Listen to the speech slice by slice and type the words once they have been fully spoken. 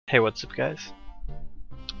Hey, what's up, guys?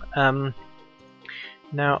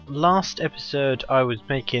 Now, last episode I was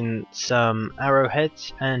making some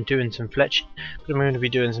arrowheads and doing some fletching, but I'm going to be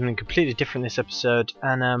doing something completely different this episode,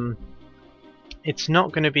 and it's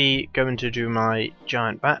not going to be going to do my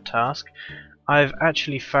giant bat task. I've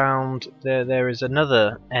actually found there is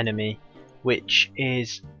another enemy which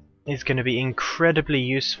is going to be incredibly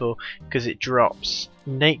useful because it drops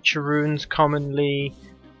nature runes commonly,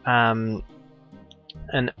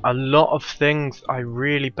 and a lot of things I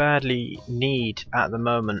really badly need at the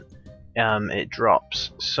moment. It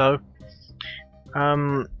drops, so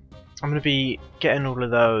I'm going to be getting all of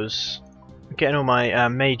those, getting all my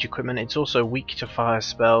mage equipment. It's also weak to fire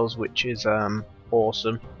spells, which is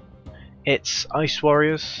awesome. It's ice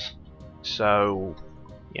warriors, so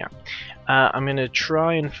yeah. I'm going to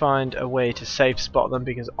try and find a way to safe spot them,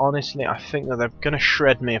 because honestly I think that they're going to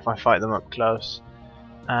shred me if I fight them up close.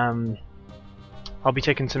 I'll be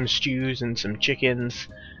taking some stews and some chickens,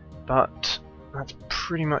 but that's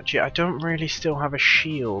pretty much it. I don't really still have a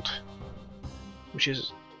shield, which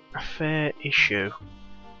is a fair issue.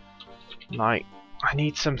 Like, I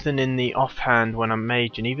need something in the offhand when I'm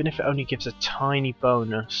maging, even if it only gives a tiny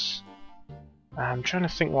bonus. I'm trying to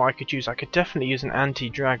think what I could use. I could definitely use an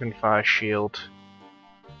anti-dragonfire shield.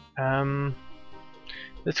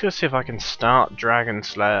 Let's go see if I can start Dragon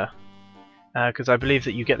Slayer. Because I believe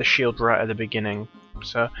that you get the shield right at the beginning,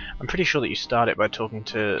 so I'm pretty sure that you start it by talking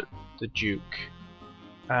to the Duke.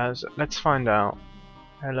 So let's find out.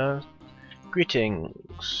 Hello,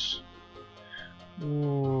 greetings.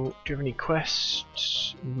 Ooh, do you have any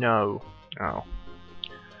quests? No. Oh.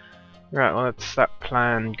 Right, well that's that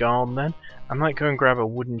plan gone then. I might go and grab a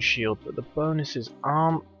wooden shield, but the bonuses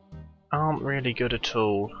aren't really good at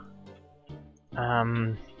all.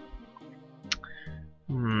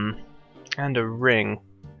 And a ring.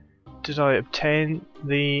 Did I obtain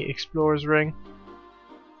the explorer's ring?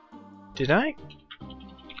 Did I?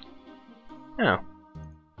 No.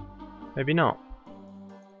 Maybe not.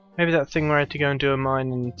 Maybe that thing where I had to go and do a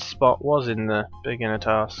mining spot was in the beginner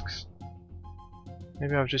tasks.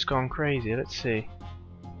 Maybe I've just gone crazy. Let's see.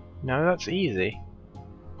 No, that's easy.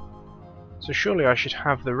 So surely I should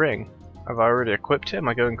have the ring. Have I already equipped it? Am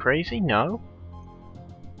I going crazy? No.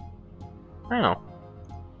 Oh.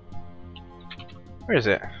 Where is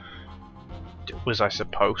it? Was I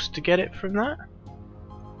supposed to get it from that?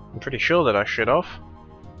 I'm pretty sure that I should have.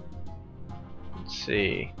 Let's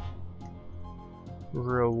see.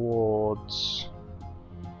 Rewards.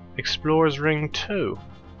 Explorer's Ring 2.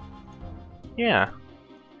 Yeah.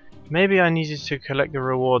 Maybe I needed to collect the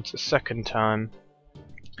rewards a second time.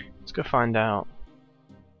 Let's go find out.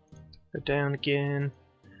 Go down again.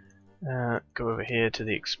 Go over here to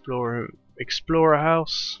the Explorer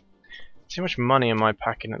House. See how much money am I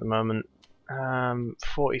packing at the moment?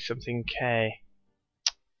 40 something K.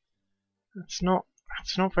 That's not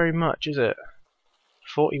very much, is it?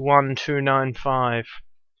 41,295.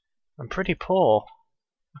 I'm pretty poor.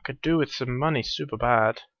 I could do with some money super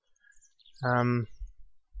bad.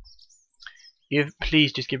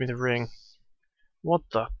 Please just give me the ring. What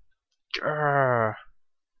the?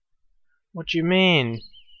 What do you mean?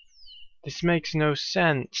 This makes no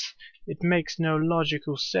sense. It makes no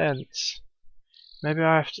logical sense. Maybe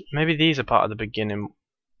I have to. Maybe these are part of the beginning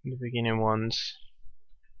ones.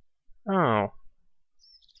 Oh,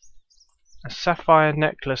 a sapphire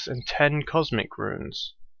necklace and 10 cosmic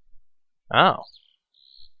runes. Oh,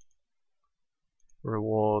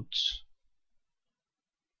 rewards.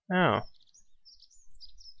 Oh,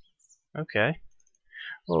 okay.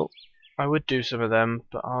 Well, I would do some of them,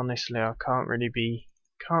 but honestly, I can't really be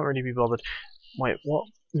bothered. Wait, what?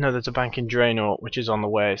 No, there's a bank in Draenor, which is on the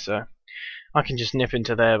way, so I can just nip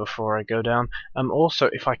into there before I go down. Also,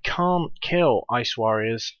 if I can't kill ice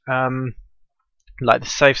warriors, like the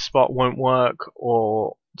safe spot won't work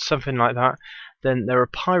or something like that, then there are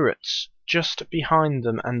pirates just behind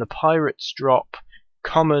them, and the pirates drop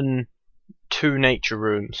common 2 nature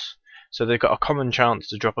runes. So they've got a common chance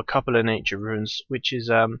to drop a couple of nature runes, which is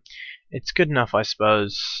it's good enough, I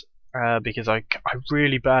suppose, because I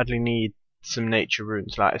really badly need some nature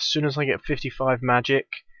runes. Like, as soon as I get 55 magic,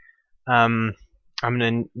 I'm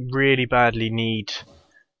gonna really badly need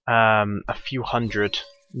a few hundred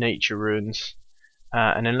nature runes,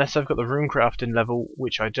 and unless I've got the rune crafting level,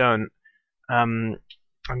 which I don't, I'm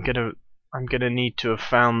gonna need to have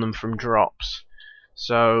found them from drops.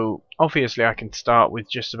 So obviously I can start with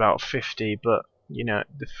just about 50, but you know,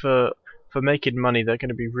 for making money, they're going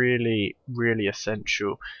to be really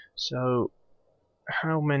essential. So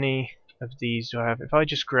how many of these do I have? If I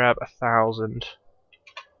just grab 1,000.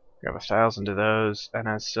 Grab 1,000 of those, and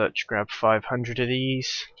as such grab 500 of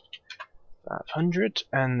these. 500,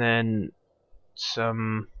 and then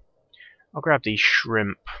some. I'll grab these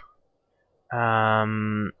shrimp,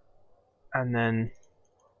 and then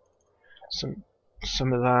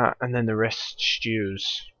some of that, and then the rest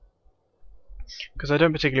stews. Because I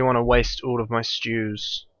don't particularly want to waste all of my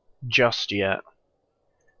stews just yet.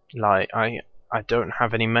 Like I don't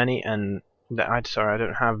have any many, and I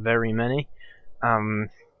don't have very many. And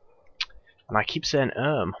I keep saying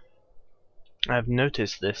I've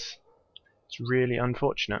noticed this. It's really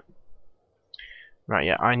unfortunate. Right,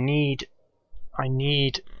 yeah, I need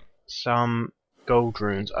some gold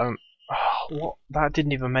runes. What? That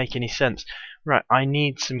didn't even make any sense. Right, I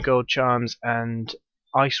need some gold charms, and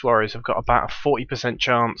Ice Warriors have got about a 40%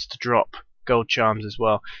 chance to drop gold charms as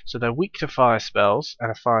well. So they're weak to fire spells,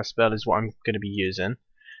 and a fire spell is what I'm going to be using.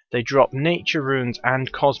 They drop nature runes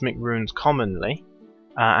and cosmic runes commonly,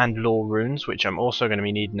 and lore runes, which I'm also going to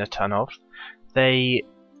be needing a ton of.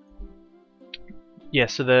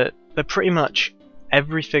 So they're pretty much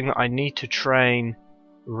everything that I need to train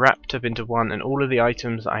wrapped up into one, and all of the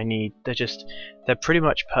items that I need, they're pretty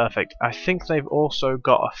much perfect. I think they've also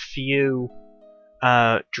got a few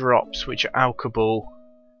drops which are alchable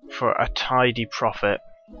for a tidy profit.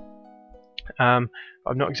 I'm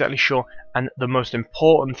not exactly sure, and the most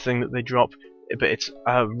important thing that they drop, but it's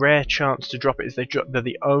a rare chance to drop it, is they're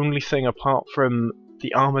the only thing apart from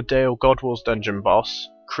the Armadale Godwall's dungeon boss,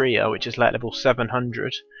 Kriya, which is like level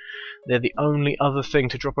 700. They're the only other thing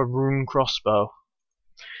to drop a rune crossbow.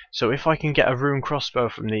 So if I can get a rune crossbow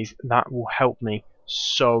from these, that will help me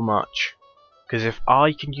so much. Because if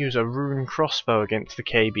I can use a rune crossbow against the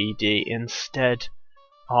KBD instead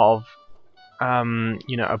of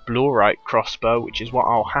a blurite crossbow, which is what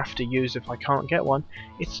I'll have to use if I can't get one,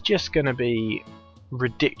 it's just gonna be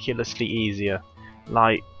ridiculously easier.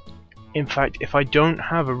 Like, in fact, if I don't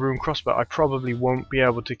have a rune crossbow, I probably won't be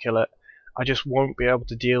able to kill it. I just won't be able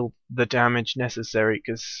to deal the damage necessary,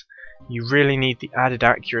 because you really need the added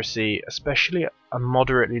accuracy, especially at a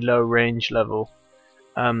moderately low range level.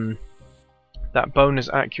 That bonus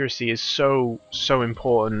accuracy is so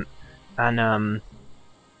important, and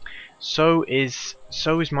so is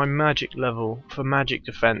my magic level for magic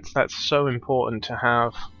defense. That's so important to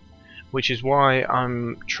have, which is why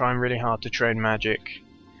I'm trying really hard to train magic.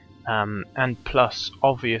 And plus,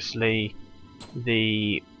 obviously,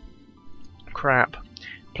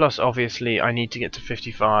 I need to get to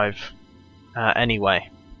 55 anyway.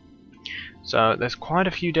 So there's quite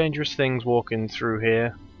a few dangerous things walking through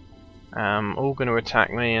here, all going to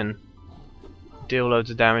attack me and deal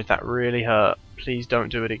loads of damage. That really hurt. Please don't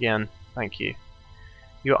do it again. Thank you.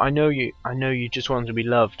 I know you just want to be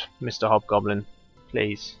loved, Mr. Hobgoblin.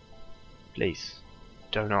 Please, please,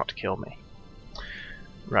 do not kill me.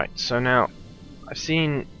 Right, so now I've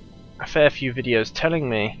seen a fair few videos telling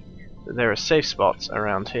me that there are safe spots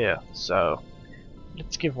around here, so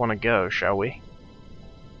let's give one a go, shall we?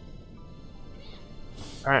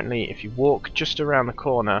 Apparently if you walk just around the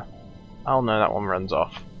corner, I'll know that one runs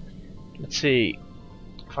off. Let's see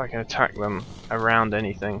if I can attack them around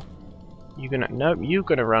anything. Nope, you're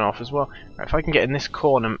gonna run off as well. Right, if I can get in this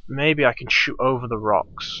corner, maybe I can shoot over the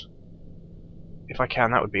rocks. If I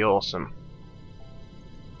can, that would be awesome.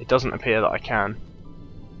 It doesn't appear that I can.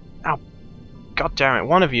 Ow! God damn it!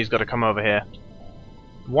 One of you's got to come over here.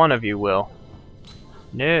 One of you will.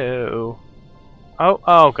 No.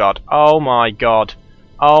 Oh god. Oh my god.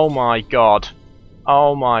 Oh my god.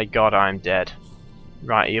 Oh my god, I'm dead.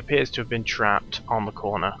 Right, he appears to have been trapped on the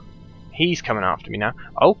corner. He's coming after me now.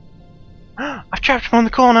 Oh! I've trapped him on the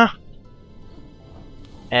corner!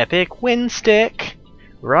 Epic win stick!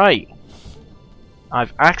 Right.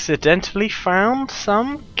 I've accidentally found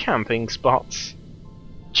some camping spots.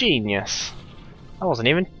 Genius. I wasn't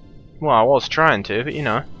even... Well, I was trying to, but you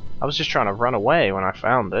know, I was just trying to run away when I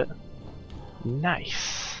found it.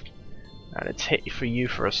 Nice. Now let's hit for you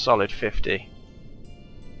for a solid 50.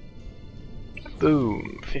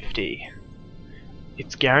 Boom, 50.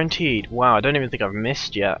 It's guaranteed. Wow, I don't even think I've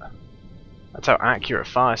missed yet. That's how accurate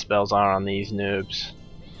fire spells are on these noobs.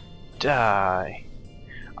 Die.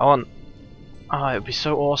 it would be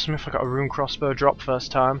so awesome if I got a rune crossbow drop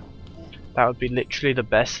first time. That would be literally the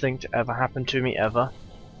best thing to ever happen to me ever.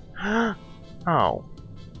 Oh.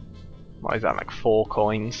 What is that, like 4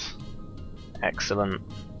 coins? Excellent.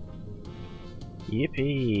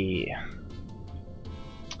 Yippee.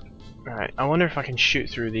 Right, I wonder if I can shoot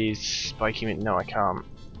through these spiky... No, I can't.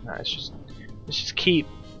 No, let's just keep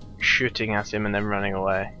shooting at him and then running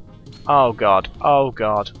away. Oh god, oh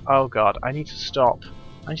god, oh god, I need to stop.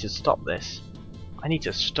 I need to stop this. I need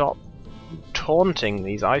to stop taunting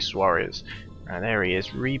these ice warriors. Right, there he is,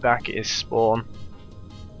 back at his spawn.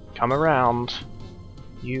 Come around.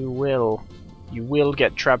 You will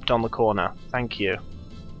get trapped on the corner. Thank you.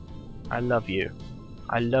 I love you.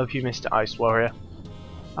 I love you, Mr. Ice Warrior.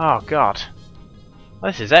 Oh god.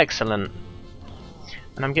 This is excellent.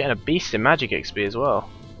 And I'm getting a beast in magic XP as well.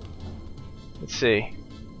 Let's see.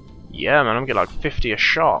 Yeah, man, I'm getting like 50 a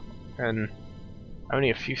shot. And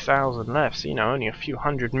only a few thousand left. So, you know, only a few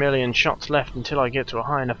 100 million shots left until I get to a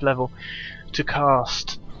high enough level to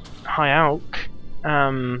cast High Alch.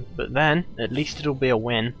 But then, at least it'll be a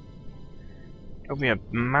win. It'll be a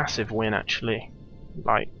massive win, actually.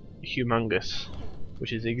 Like, humongous.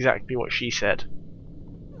 Which is exactly what she said.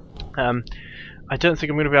 I don't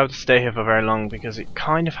think I'm going to be able to stay here for very long because it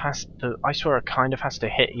kind of has to, I swear it kind of has to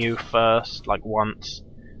hit you first, like once.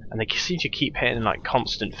 And they seem to keep hitting like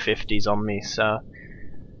constant 50s on me, so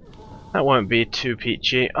that won't be too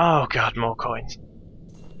peachy. Oh god, more coins.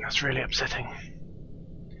 That's really upsetting.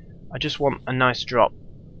 I just want a nice drop.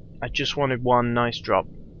 I just wanted one nice drop.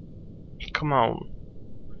 Come on.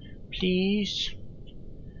 Please.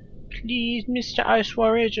 Please, Mr. Ice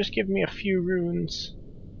Warrior, just give me a few runes.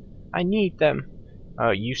 I need them.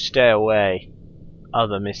 Oh, you stay away.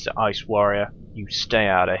 Other Mr. Ice Warrior, you stay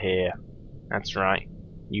out of here. That's right.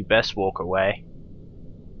 You best walk away.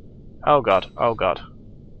 Oh god, oh god.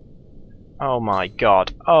 Oh my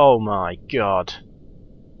god, oh my god.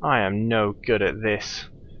 I am no good at this.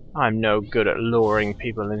 I'm no good at luring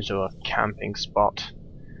people into a camping spot.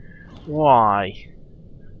 Why?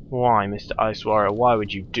 Why, Mr. Ice Warrior, why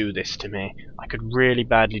would you do this to me? I could really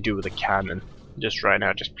badly do with a cannon. Just right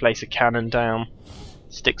now, just place a cannon down.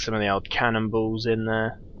 Stick some of the old cannonballs in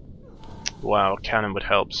there. Wow, cannon would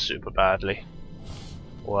help super badly.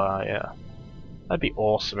 Wow, yeah. That'd be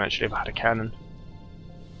awesome actually if I had a cannon.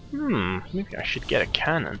 Maybe I should get a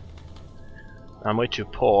cannon. I'm way too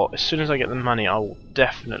poor. As soon as I get the money, I will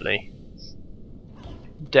definitely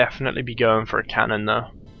be going for a cannon though.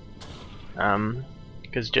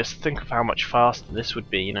 Because just think of how much faster this would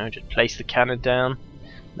be, you know, just place the cannon down,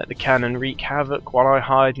 let the cannon wreak havoc while I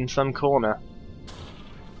hide in some corner.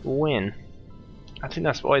 Win. I think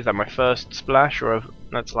that's always like my first splash, or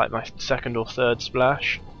that's like my second or third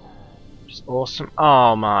splash. Just awesome.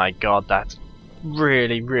 Oh my god, that's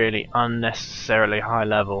really, really unnecessarily high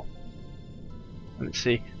level. Let's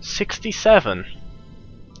see, 67.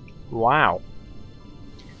 Wow.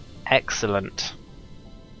 Excellent.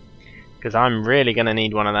 Because I'm really going to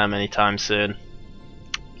need one of them anytime soon.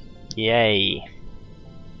 Yay.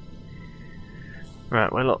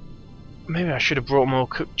 Right, well look, maybe I should have brought more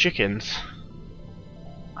cooked chickens.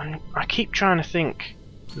 I keep trying to think,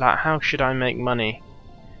 like, how should I make money?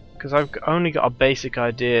 Because I've only got a basic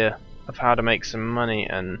idea of how to make some money,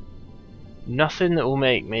 and nothing that will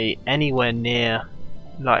make me anywhere near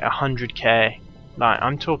like 100k. Like,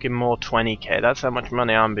 I'm talking more 20k. That's how much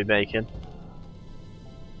money I'm be making.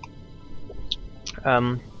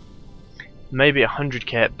 Maybe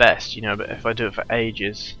 100k at best, you know, but if I do it for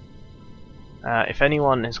ages. If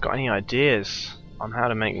anyone has got any ideas on how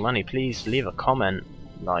to make money, please leave a comment.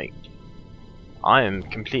 Like, I am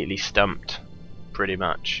completely stumped, pretty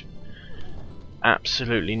much.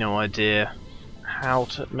 Absolutely no idea how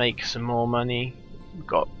to make some more money.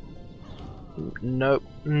 Got nope,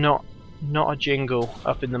 not a jingle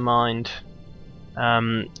up in the mind.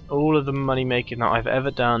 All of the money making that I've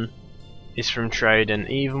ever done is from trading.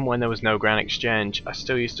 Even when there was no grand exchange, I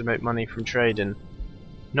still used to make money from trading.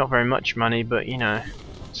 Not very much money, but you know,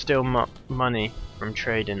 still money from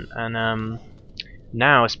trading. And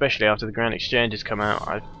now, especially after the grand exchange has come out,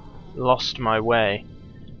 I've lost my way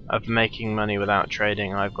of making money without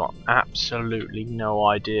trading. I've got absolutely no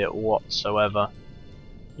idea whatsoever.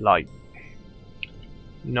 Like,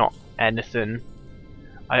 not anything.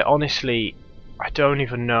 I don't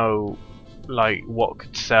even know like what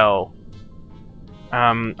could sell.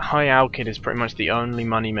 High alched is pretty much the only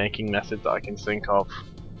money making method that I can think of,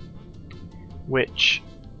 which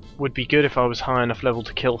would be good if I was high enough level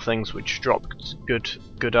to kill things which dropped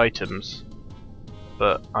good items,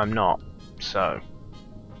 but I'm not, so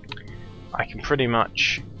I can pretty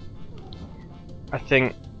much, I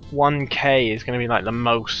think 1k is going to be like the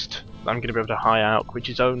most I'm going to be able to high out, which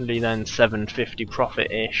is only then 750 profit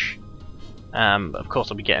ish. Of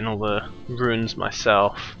course I'll be getting all the runes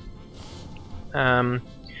myself,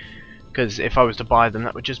 because if I was to buy them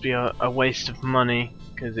that would just be a waste of money,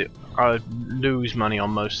 because I would lose money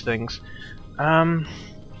on most things. I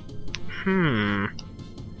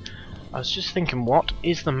was just thinking, what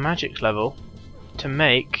is the magic level to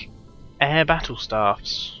make air battle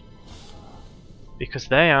staffs? Because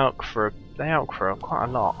they out for quite a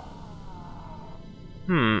lot.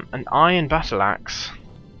 An iron battle axe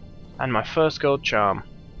and my first gold charm.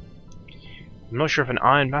 I'm not sure if an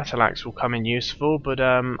iron battle axe will come in useful, but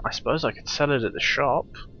I suppose I could sell it at the shop.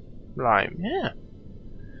 Right, yeah.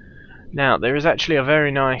 Now, there is actually a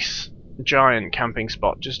very nice giant camping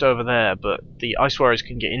spot just over there, but the ice warriors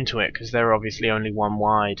can get into it because they're obviously only one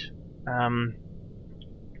wide.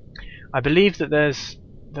 I believe that there's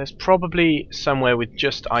probably somewhere with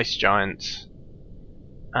just ice giants,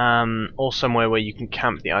 or somewhere where you can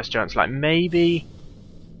camp the ice giants. Like maybe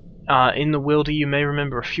in the Wilder, you may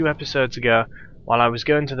remember a few episodes ago, while I was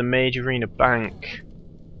going to the Mage Arena Bank,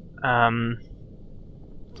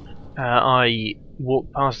 I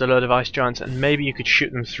walked past a load of ice giants, and maybe you could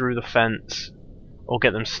shoot them through the fence or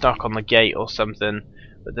get them stuck on the gate or something,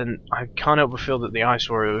 but then I can't help but feel that the ice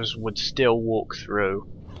warriors would still walk through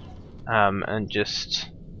and just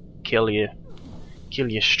kill you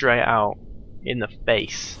straight out in the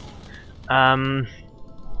face.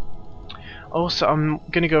 Also, I'm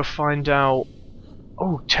gonna go find out.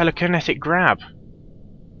 Oh, telekinetic grab.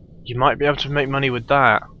 You might be able to make money with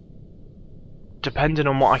that. Depending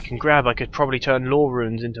on what I can grab, I could probably turn lore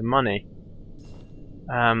runes into money.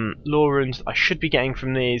 Lore runes I should be getting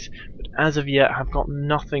from these, but as of yet have got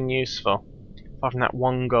nothing useful apart from that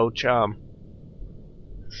 1 gold charm,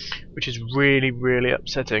 which is really, really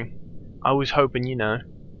upsetting. I was hoping, you know,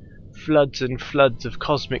 floods and floods of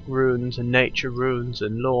cosmic runes and nature runes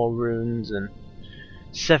and lore runes and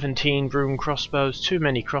 17 rune crossbows, too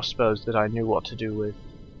many crossbows that I knew what to do with.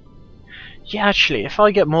 Yeah, actually, if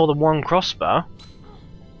I get more than 1 crossbow,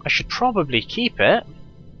 I should probably keep it,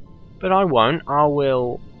 but I won't.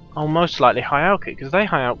 I'll most likely high alch it, because they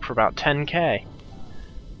high alch for about 10k.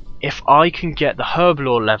 If I can get the herb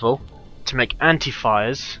lore level to make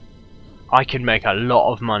anti-fires, I can make a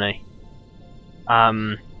lot of money.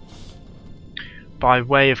 By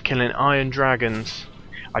way of killing iron dragons,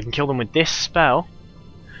 I can kill them with this spell.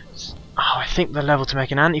 Oh, I think the level to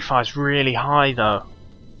make an anti-fire is really high though.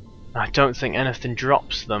 I don't think anything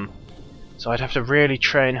drops them, so I'd have to really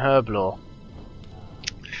train herb lore.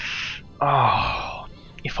 Oh,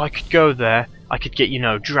 if I could go there, I could get, you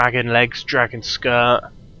know, dragon legs, dragon skirt.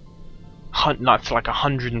 That's like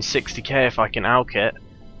 160k if I can alch it.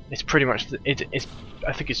 It's pretty much it's.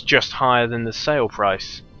 I think it's just higher than the sale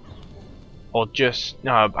price, or just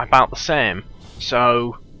no, about the same.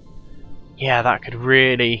 So yeah, that could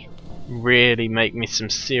really, really make me some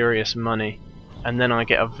serious money. And then I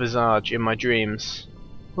get a visage in my dreams.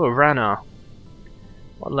 Oh, Ranar.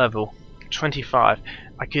 What level? 25.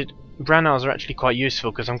 Ranars are actually quite useful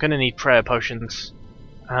because I'm going to need prayer potions.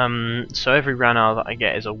 So every Ranar that I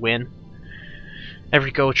get is a win. Every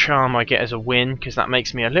gold charm I get is a win because that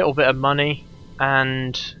makes me a little bit of money,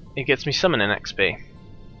 and it gets me summoning XP.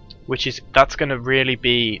 That's going to really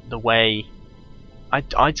be the way.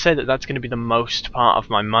 I'd say that that's going to be the most part of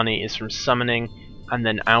my money is from summoning and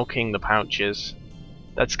then alching the pouches.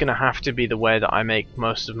 That's going to have to be the way that I make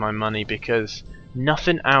most of my money, because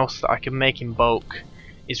nothing else that I can make in bulk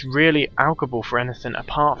is really alchable for anything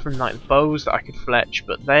apart from like bows that I could fletch,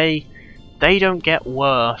 but they don't get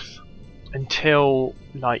worth until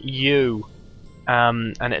like you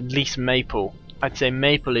and at least maple. I'd say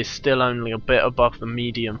maple is still only a bit above the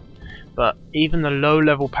medium, but even the low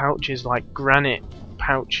level pouches like granite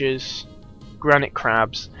pouches, granite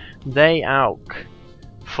crabs, they alch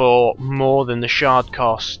for more than the shard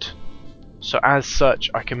cost, so as such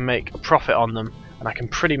I can make a profit on them, and I can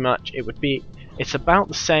pretty much, it's about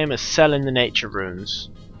the same as selling the nature runes.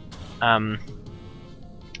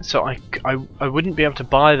 So I wouldn't be able to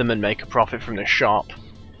buy them and make a profit from the shop.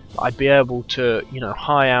 I'd be able to, you know,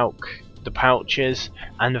 high alch the pouches,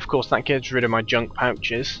 and of course that gets rid of my junk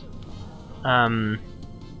pouches. Oh,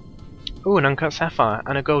 an uncut sapphire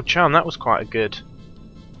and a gold charm. That was quite a good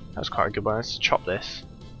one. Let's chop this.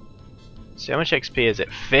 See how much XP is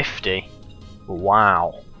it? 50.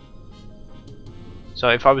 Wow. So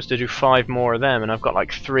if I was to do 5 more of them, and I've got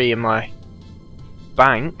like 3 in my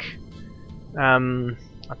bank,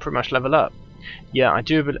 I pretty much level up. Yeah, I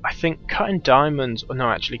do, but I think cutting diamonds, or no,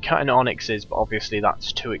 actually cutting onyxes, but obviously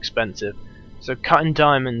that's too expensive. So cutting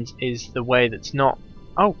diamonds is the way that's not.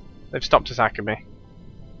 Oh, they've stopped attacking me.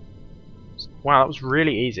 Wow, that was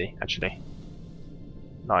really easy, actually.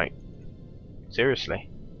 Like, seriously.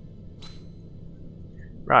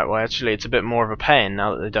 Right, well actually it's a bit more of a pain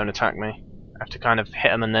now that they don't attack me. I have to kind of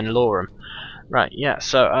hit them and then lure them. Right, yeah,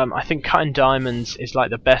 so I think cutting diamonds is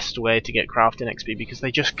like the best way to get crafting XP, because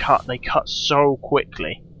they cut so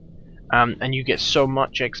quickly. And you get so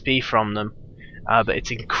much XP from them. But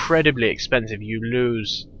it's incredibly expensive. You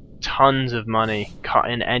lose tons of money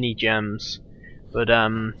cutting any gems. But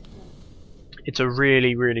it's a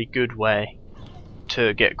really, really good way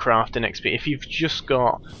to get crafting XP. If you've just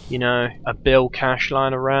got, you know, a bill cash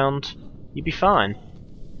lying around, you'd be fine.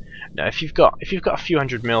 No, if you've got a few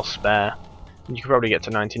hundred mil spare, you can probably get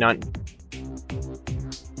to 99.